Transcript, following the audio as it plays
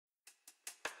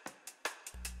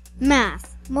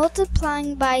Math,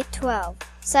 multiplying by 12,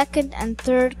 second and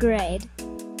third grade.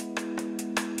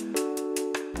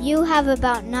 You have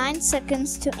about 9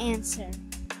 seconds to answer.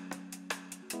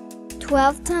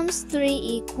 12 times 3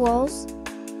 equals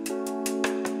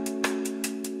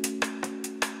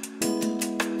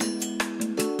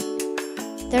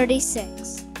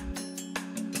 36.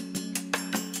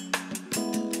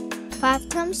 5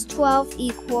 times 12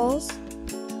 equals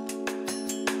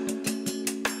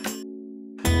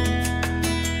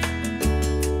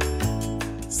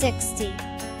 60.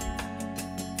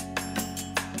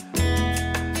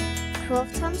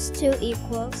 12 times 2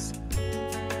 equals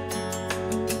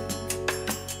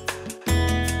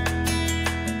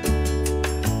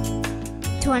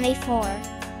 24.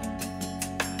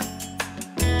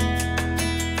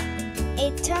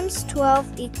 8 times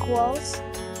 12 equals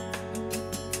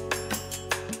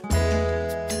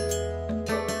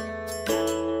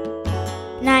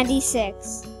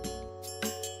 96.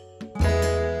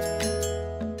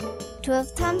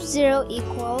 12 times 0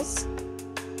 equals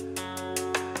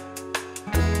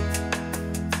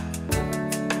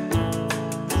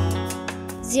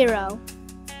 0.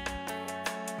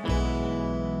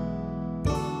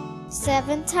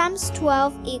 7 times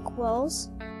 12 equals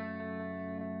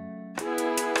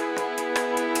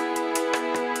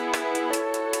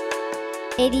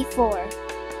 84.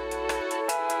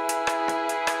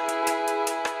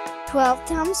 12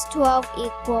 times 12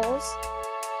 equals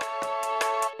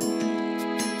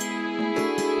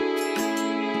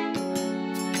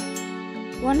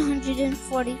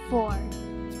 144.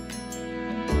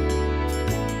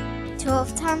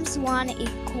 12 times 1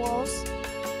 equals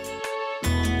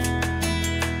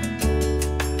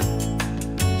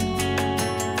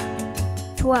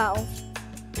 12.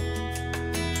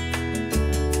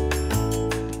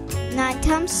 9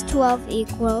 times 12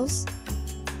 equals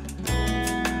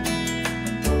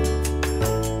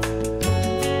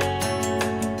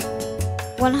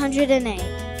 108.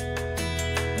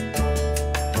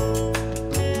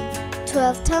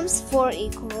 12 times 4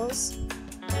 equals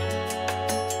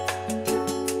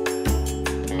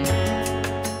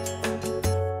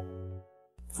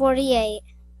 48.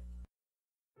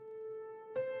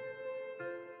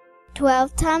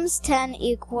 12 times 10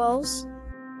 equals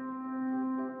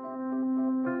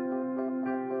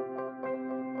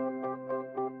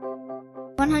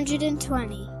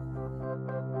 120.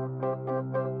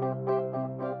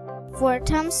 4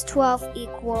 times 12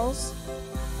 equals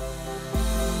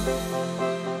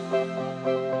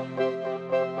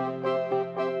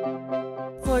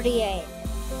 48.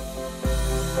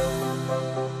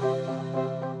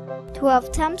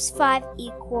 12 times 5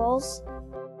 equals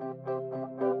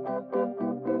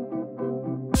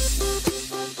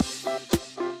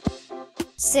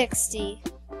 60.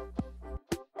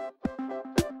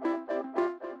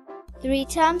 3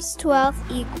 times 12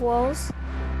 equals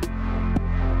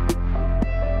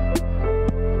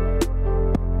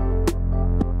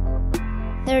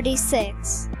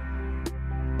 36.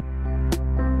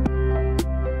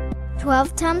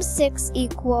 12 times 6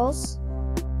 equals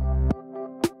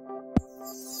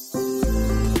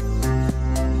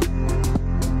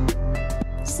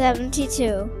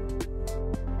 72.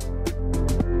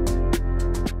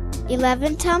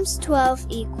 11 times 12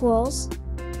 equals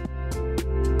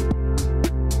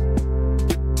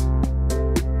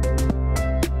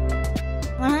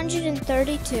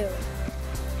 132.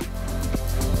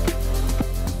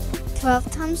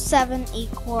 12 times 7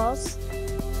 equals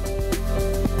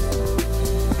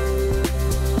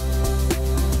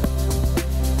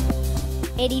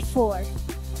 84.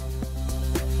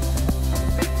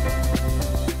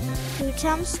 2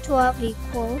 times 12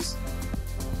 equals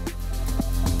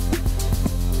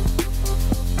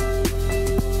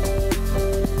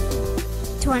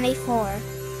 24.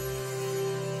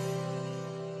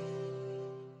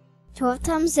 12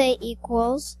 times 8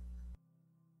 equals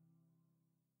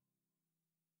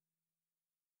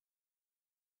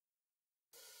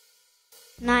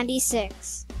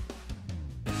 96.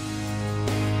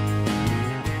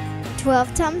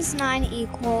 12 times 9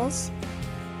 equals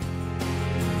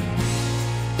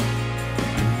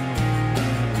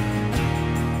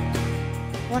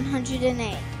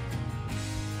 108.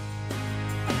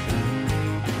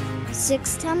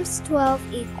 6 times 12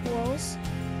 equals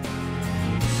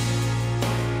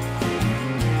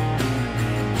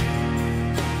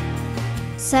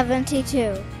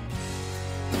 72.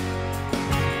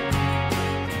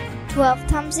 12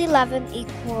 times 11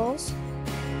 equals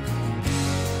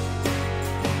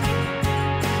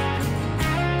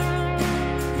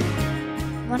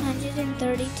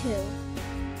 132.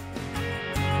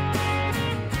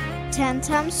 10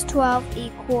 times 12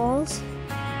 equals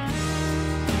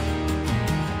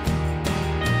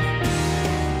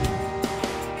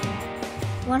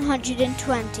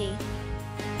 120.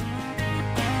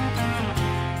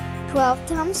 12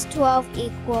 times 12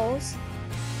 equals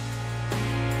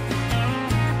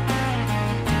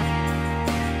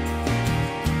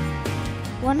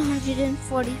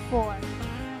 144.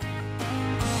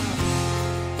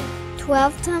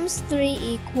 12 times 3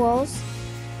 equals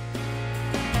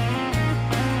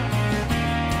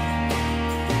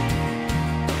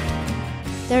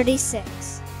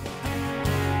 36.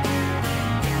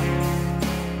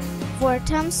 4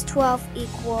 times 12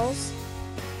 equals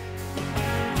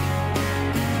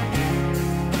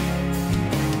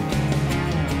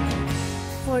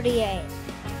 48.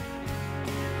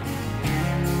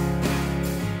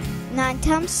 9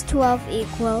 times 12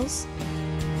 equals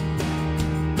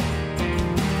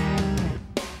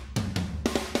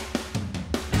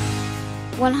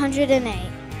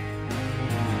 108.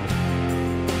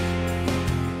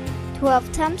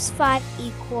 12 times 5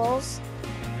 equals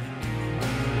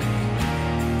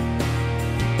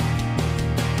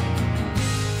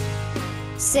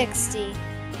 60.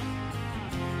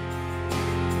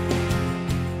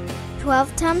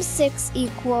 12 times 6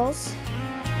 equals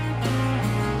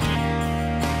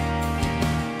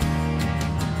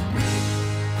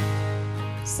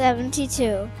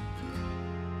 72.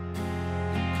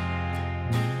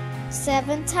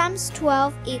 7 times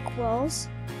 12 equals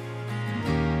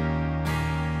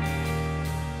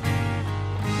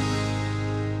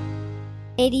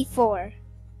 84.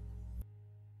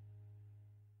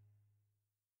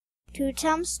 2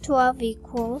 times 12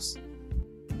 equals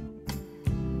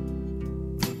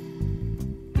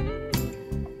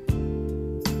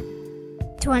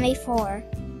 24.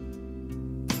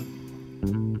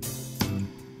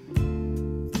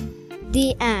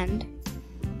 The end.